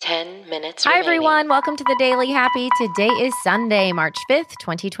10 minutes Hi, remaining. everyone. Welcome to the Daily Happy. Today is Sunday, March 5th,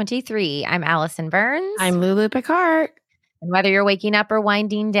 2023. I'm Allison Burns. I'm Lulu Picard. And whether you're waking up or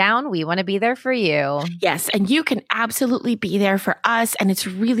winding down, we want to be there for you. Yes, and you can absolutely be there for us. And it's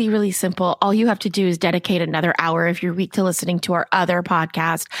really, really simple. All you have to do is dedicate another hour of your week to listening to our other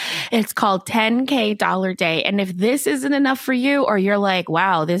podcast. It's called 10K Dollar Day. And if this isn't enough for you, or you're like,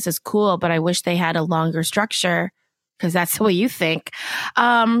 wow, this is cool, but I wish they had a longer structure, because that's the way you think,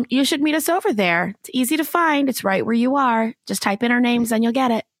 you should meet us over there. It's easy to find. It's right where you are. Just type in our names and you'll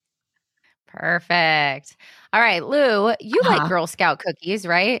get it. Perfect. All right, Lou, you like Girl Scout cookies,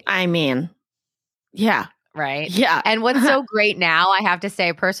 right? I mean, yeah. Right. Yeah. And what's so great now, I have to say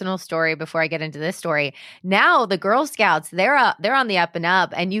a personal story before I get into this story. Now the Girl Scouts, they're on the up and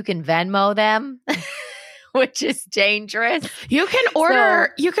up, and you can Venmo them, which is dangerous. You can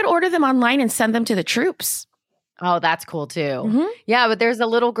order them online and send them to the troops. Oh, that's cool too. Mm-hmm. Yeah, but there's a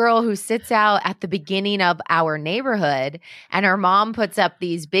little girl who sits out at the beginning of our neighborhood, and her mom puts up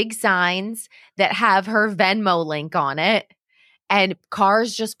these big signs that have her Venmo link on it, and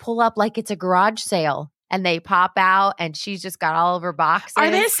cars just pull up like it's a garage sale, and they pop out, and she's just got all of her boxes.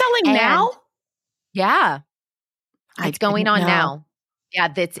 Are they selling now? Yeah. It's going on know. now. Yeah,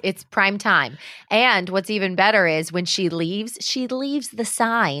 it's prime time. And what's even better is when she leaves the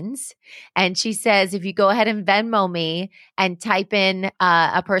signs, and she says, if you go ahead and Venmo me and type in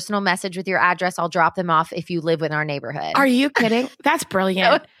a personal message with your address, I'll drop them off if you live in our neighborhood. Are you kidding? That's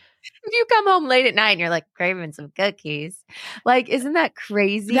brilliant. If you come home late at night and you're like craving some cookies, like, isn't that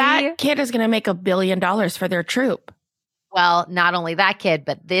crazy? That kid is going to make $1 billion for their troop. Well, not only that kid,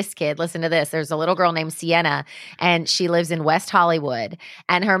 but this kid. Listen to this. There's a little girl named Sienna, and she lives in West Hollywood.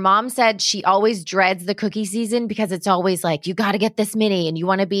 And her mom said she always dreads the cookie season because it's always like, you got to get this many, and you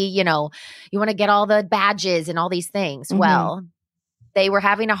want to be, you want to get all the badges and all these things. Mm-hmm. Well, they were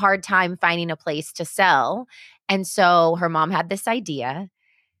having a hard time finding a place to sell. And so her mom had this idea.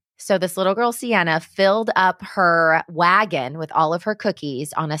 So this little girl, Sienna, filled up her wagon with all of her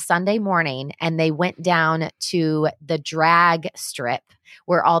cookies on a Sunday morning, and they went down to the drag strip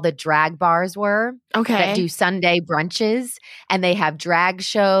where all the drag bars were that do Sunday brunches, and they have drag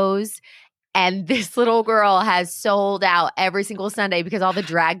shows. And this little girl has sold out every single Sunday because all the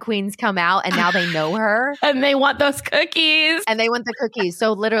drag queens come out, and now they know her. And they want those cookies. And they want the cookies.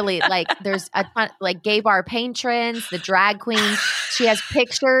 So literally, like, there's a ton, like, gay bar patrons, the drag queens. She has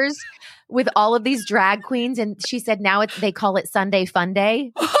pictures with all of these drag queens. And she said now they call it Sunday Fun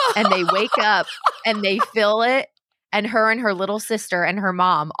Day. And they wake up and they fill it. And her and her little sister and her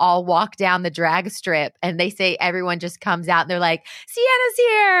mom all walk down the drag strip, and they say everyone just comes out and they're like, Sienna's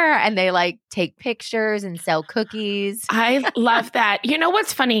here. And they like take pictures and sell cookies. I love that. You know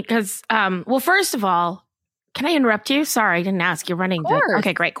what's funny? Because, well, first of all, can I interrupt you? Sorry, I didn't ask. You're running.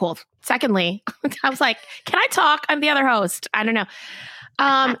 Okay, great, cool. Secondly, I was like, can I talk? I'm the other host. I don't know.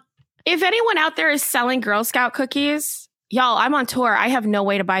 If anyone out there is selling Girl Scout cookies, y'all, I'm on tour. I have no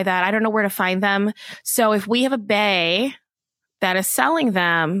way to buy that. I don't know where to find them. So if we have a bae that is selling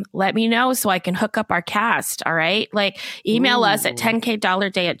them, let me know so I can hook up our cast. All right. Like, email us at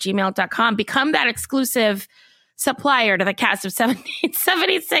 10kdollarday@gmail.com. Become that exclusive supplier to the cast of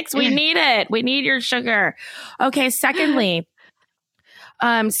 1776. We need it. We need your sugar. Okay. Secondly,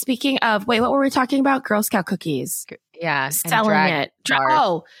 speaking of, what were we talking about? Girl Scout cookies. Yeah. Selling it.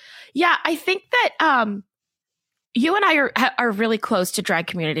 Oh, yeah. I think that, you and I are really close to drag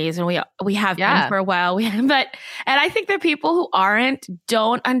communities, and we have been for a while. And I think that people who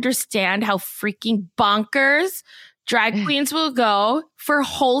don't understand how freaking bonkers drag queens will go for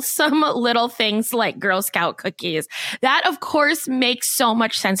wholesome little things like Girl Scout cookies. That, of course, makes so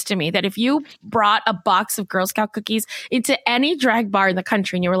much sense to me, that if you brought a box of Girl Scout cookies into any drag bar in the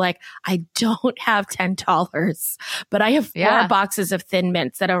country and you were like, I don't have $10, but I have 4 boxes of Thin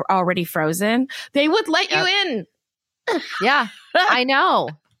Mints that are already frozen, they would let you in. Yeah, I know.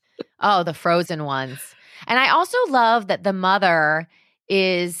 Oh, the frozen ones. And I also love that the mother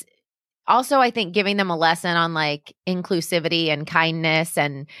is also, I think, giving them a lesson on like inclusivity and kindness.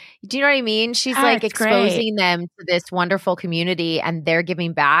 And do you know what I mean? She's like exposing them to this wonderful community, and they're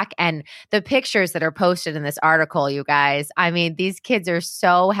giving back. And the pictures that are posted in this article, you guys, I mean, these kids are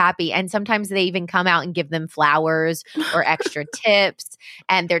so happy. And sometimes they even come out and give them flowers or extra tips,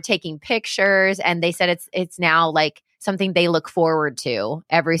 and they're taking pictures. And they said it's now like something they look forward to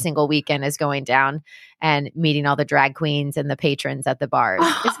every single weekend, is going down and meeting all the drag queens and the patrons at the bars.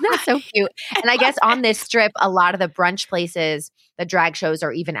 Isn't that so cute? And I guess on this strip, a lot of the brunch places, the drag shows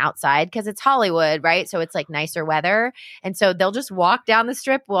are even outside because it's Hollywood, right? So it's like nicer weather. And so they'll just walk down the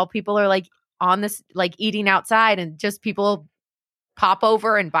strip while people are like on this, like eating outside, and just people pop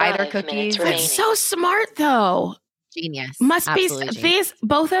over and buy their cookies. That's so smart, though. Genius. Must Absolutely be genius.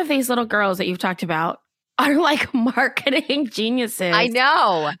 both of these little girls that you've talked about are like marketing geniuses. I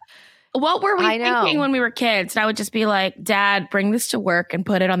know. What were we thinking when we were kids? And I would just be like, Dad, bring this to work and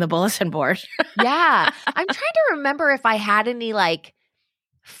put it on the bulletin board. Yeah. I'm trying to remember if I had any like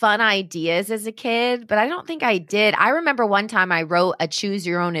fun ideas as a kid, but I don't think I did. I remember one time I wrote a choose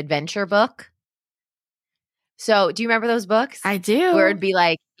your own adventure book. So do you remember those books? I do. Where it'd be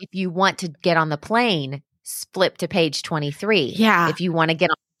like, if you want to get on the plane, flip to page 23. Yeah. If you want to get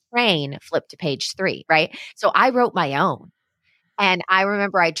on the train, flip to page 3, right? So I wrote my own. And I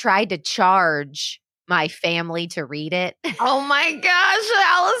remember I tried to charge my family to read it. Oh my gosh,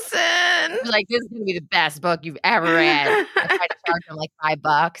 Allison. I was like, this is going to be the best book you've ever read. I tried to charge them like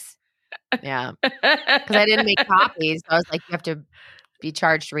 $5. Yeah. Because I didn't make copies. So I was like, you have to be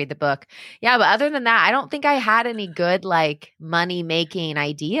charged to read the book. Yeah. But other than that, I don't think I had any good like money making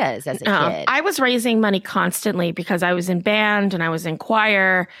ideas as a kid. I was raising money constantly because I was in band and I was in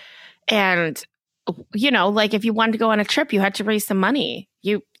choir. And, you know, like if you wanted to go on a trip, you had to raise some money.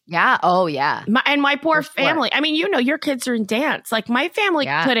 Yeah. Oh, yeah. My poor family. I mean, you know, your kids are in dance. Like my family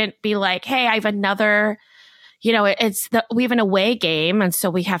couldn't be like, hey, I have another, you know, we have an away game. And so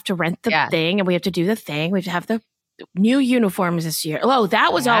we have to rent the thing and we have to do the thing. We have to have the new uniforms this year. Oh,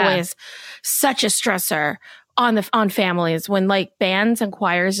 that was always such a stressor on families when like bands and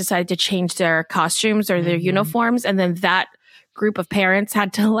choirs decided to change their costumes or their uniforms. And then that group of parents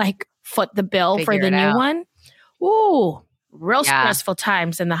had to like foot the bill for the new one. Ooh, real stressful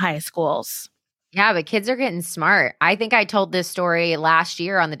times in the high schools. Yeah, but kids are getting smart. I think I told this story last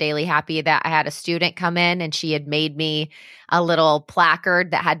year on the Daily Happy that I had a student come in and she had made me a little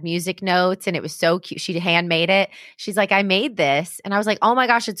placard that had music notes and it was so cute. She handmade it. She's like, I made this. And I was like, oh my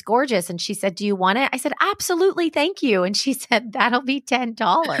gosh, it's gorgeous. And she said, do you want it? I said, absolutely. Thank you. And she said, that'll be $10.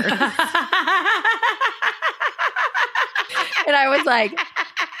 And I was like,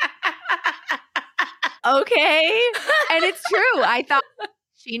 okay. And it's true. I thought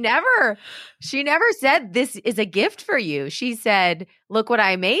she never said this is a gift for you. She said, look what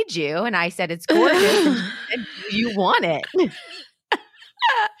I made you. And I said, it's gorgeous. And she said, do you want it?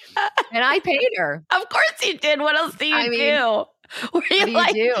 And I paid her. Of course you did. What else do you do? Were you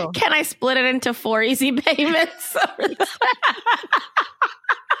like, can I split it into 4 easy payments?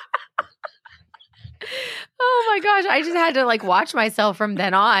 Oh my gosh. I just had to like watch myself from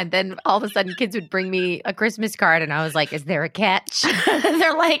then on. Then all of a sudden kids would bring me a Christmas card and I was like, is there a catch?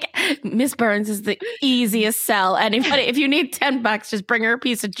 They're like, Miss Burns is the easiest sell. Anybody, if you need $10, just bring her a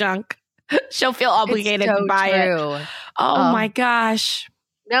piece of junk. She'll feel obligated to buy it. Oh my gosh.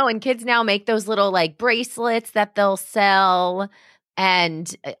 No, and kids now make those little like bracelets that they'll sell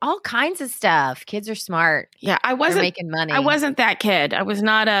and all kinds of stuff. Kids are smart. Yeah, They're making money. I wasn't that kid. I was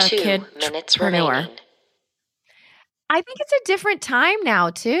not a 2 kid minutes entrepreneur. remaining. I think it's a different time now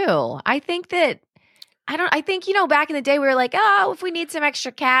too. I think, you know, back in the day we were like, oh, if we need some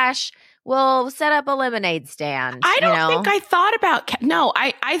extra cash, we'll set up a lemonade stand. I don't think I thought about,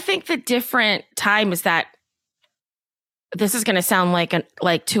 I think the different time is that, this is going to sound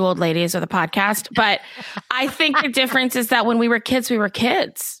like two old ladies with a podcast, but I think the difference is that when we were kids, we were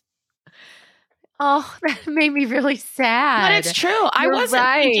kids. Oh, that made me really sad. But it's true. I wasn't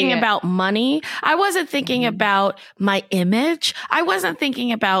thinking about money. I wasn't thinking about my image. I wasn't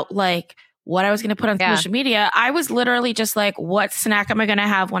thinking about like what I was going to put on social media. I was literally just like, what snack am I going to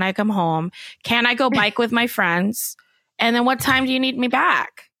have when I come home? Can I go bike with my friends? And then what time do you need me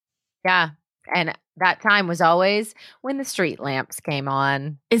back? Yeah. And that time was always when the street lamps came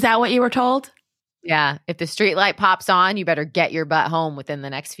on. Is that what you were told? Yeah. If the street light pops on, you better get your butt home within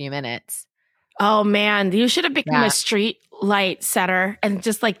the next few minutes. Oh man, you should have become a street light setter and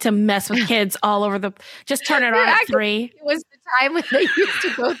just like to mess with kids all over just turn it on at 3. It was the time when they used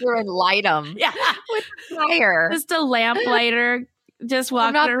to go through and light them. Yeah. With the fire. Just a lamp lighter, just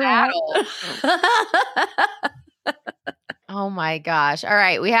walking around. Oh my gosh. All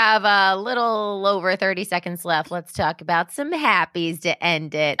right. We have a little over 30 seconds left. Let's talk about some happies to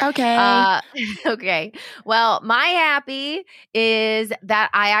end it. Okay. Okay. Well, my happy is that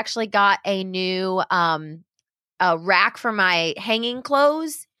I actually got a new a rack for my hanging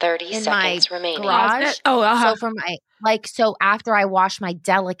clothes 30 in seconds my remaining. garage. So for my so after I wash my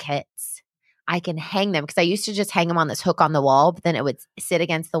delicates, I can hang them because I used to just hang them on this hook on the wall, but then it would sit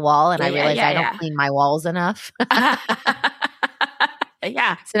against the wall and I realized I don't clean my walls enough.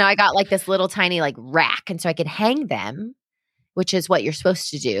 Yeah. So now I got like this little tiny like rack and so I could hang them, which is what you're supposed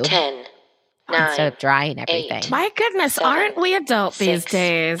to do. 10, 9, instead of drying everything. 8, My goodness, 7, aren't we adult these 6,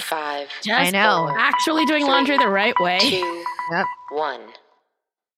 days? 5, Just I know. 4, actually doing laundry the right way. 2, Yep. 1.